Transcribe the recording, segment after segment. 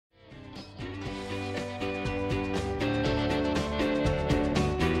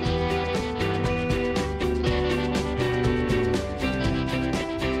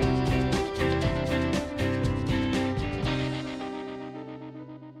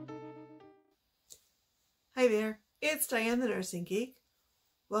Hi there, it's Diane the Nursing Geek.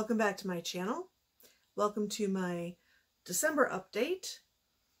 Welcome back to my channel. Welcome to my December update,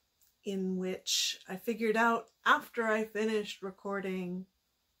 in which I figured out after I finished recording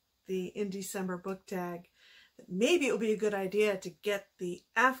the In December book tag that maybe it would be a good idea to get the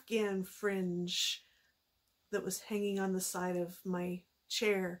Afghan fringe that was hanging on the side of my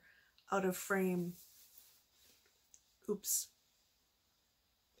chair out of frame. Oops.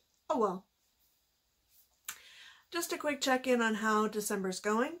 Oh well. Just a quick check-in on how December's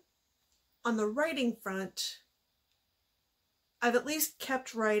going. On the writing front, I've at least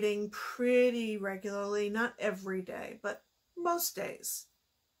kept writing pretty regularly, not every day, but most days.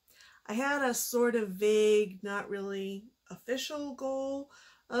 I had a sort of vague, not really official goal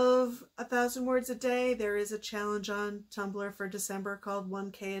of 1,000 words a day. There is a challenge on Tumblr for December called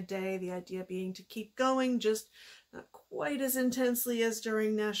 1K a day, the idea being to keep going, just not quite as intensely as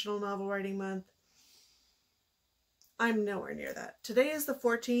during National Novel Writing Month. I'm nowhere near that. Today is the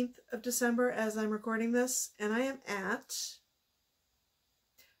 14th of December as I'm recording this, and I am at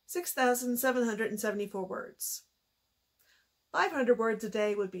 6,774 words. 500 words a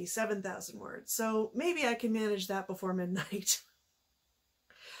day would be 7,000 words, so maybe I can manage that before midnight.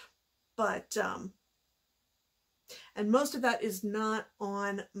 But, and most of that is not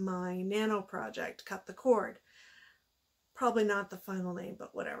on my nano project, Cut the Cord. Probably not the final name,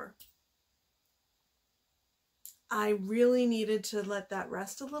 but whatever. I really needed to let that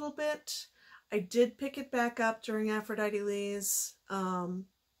rest a little bit. I did pick it back up during Aphrodite Lee's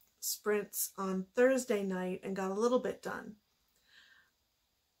sprints on Thursday night and got a little bit done.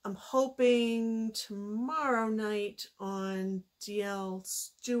 I'm hoping tomorrow night on DL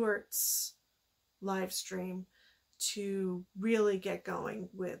Stewart's live stream to really get going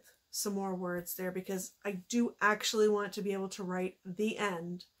with some more words there, because I do actually want to be able to write the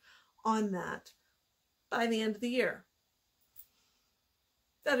end on that by the end of the year.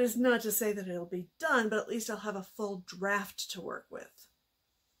 That is not to say that it'll be done, but at least I'll have a full draft to work with.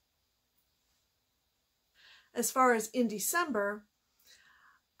 As far as in December,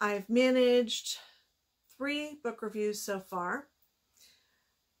 I've managed 3 book reviews so far.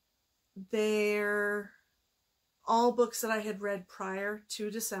 They're all books that I had read prior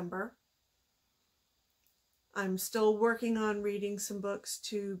to December. I'm still working on reading some books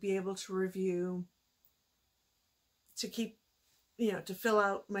to be able to review, to keep, to fill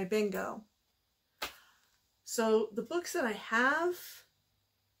out my bingo. So the books that I have,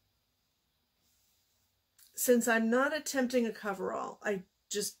 since I'm not attempting a coverall, I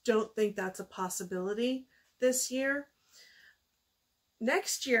just don't think that's a possibility this year.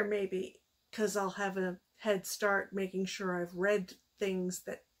 Next year maybe, because I'll have a head start making sure I've read things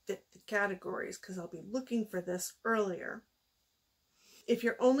that fit the categories, because I'll be looking for this earlier. If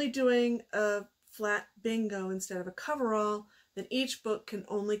you're only doing a flat bingo instead of a coverall, then each book can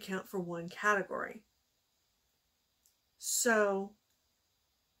only count for 1 category. So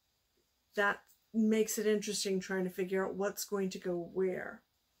that makes it interesting trying to figure out what's going to go where.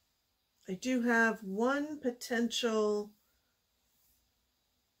 I do have one potential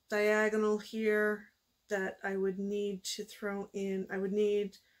diagonal here that I would need to throw in. I would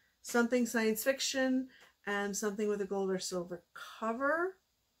need something science fiction and something with a gold or silver cover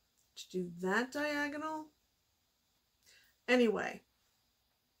to do that diagonal. Anyway,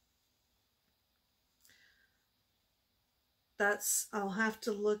 I'll have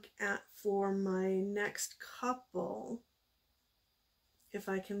to look at for my next couple if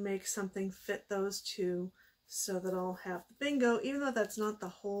I can make something fit those two so that I'll have the bingo, even though that's not the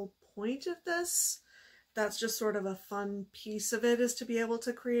whole point of this. That's just sort of a fun piece of it, is to be able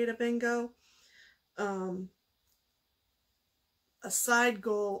to create a bingo. A side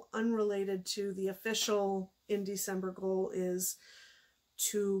goal unrelated to the official in December goal is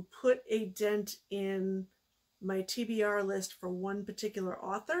to put a dent in my TBR list for one particular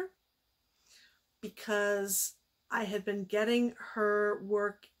author, because I had been getting her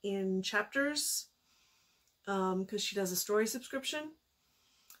work in chapters because she does a story subscription,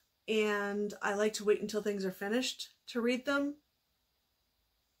 and I like to wait until things are finished to read them.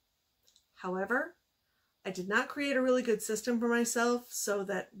 However, I did not create a really good system for myself so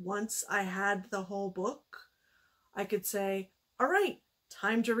that once I had the whole book, I could say, all right,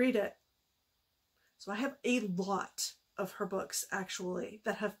 time to read it. So I have a lot of her books, actually,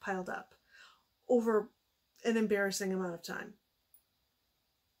 that have piled up over an embarrassing amount of time.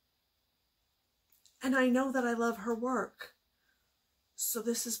 And I know that I love her work. So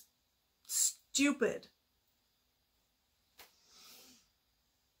this is stupid.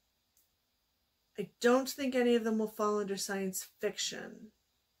 I don't think any of them will fall under science fiction.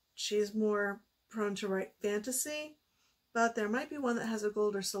 She's more prone to write fantasy, but there might be one that has a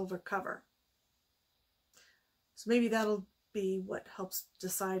gold or silver cover. So maybe that'll be what helps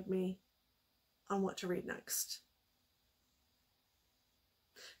decide me on what to read next.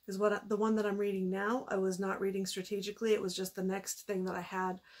 Because the one that I'm reading now, I was not reading strategically. It was just the next thing that I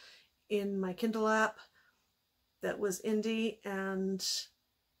had in my Kindle app that was indie, and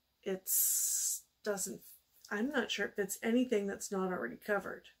I'm not sure if it's anything that's not already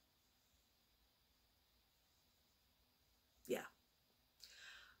covered. Yeah.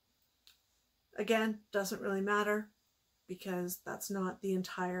 Again, doesn't really matter because that's not the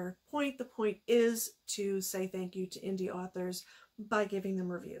entire point. The point is to say thank you to indie authors by giving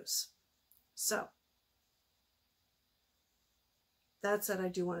them reviews. So, that said, I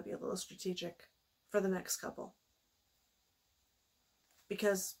do want to be a little strategic for the next couple,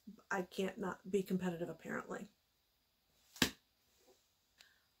 because I can't not be competitive, apparently.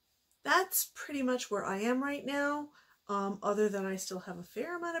 That's pretty much where I am right now, other than I still have a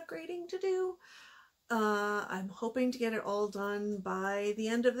fair amount of grading to do. I'm hoping to get it all done by the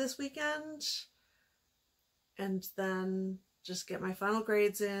end of this weekend, and then just get my final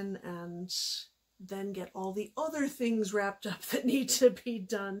grades in, and then get all the other things wrapped up that need to be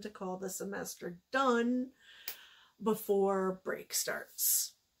done to call the semester done before break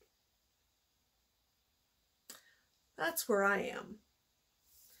starts. That's where I am.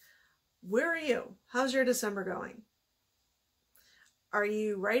 Where are you? How's your December going? Are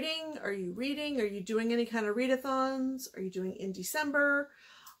you writing? Are you reading? Are you doing any kind of readathons? Are you doing in December?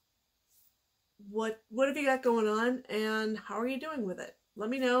 What have you got going on, and how are you doing with it?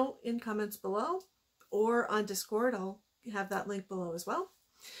 Let me know in comments below or on Discord. I'll have that link below as well.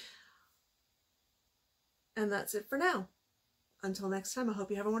 And that's it for now. Until next time, I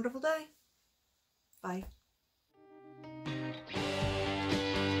hope you have a wonderful day. Bye.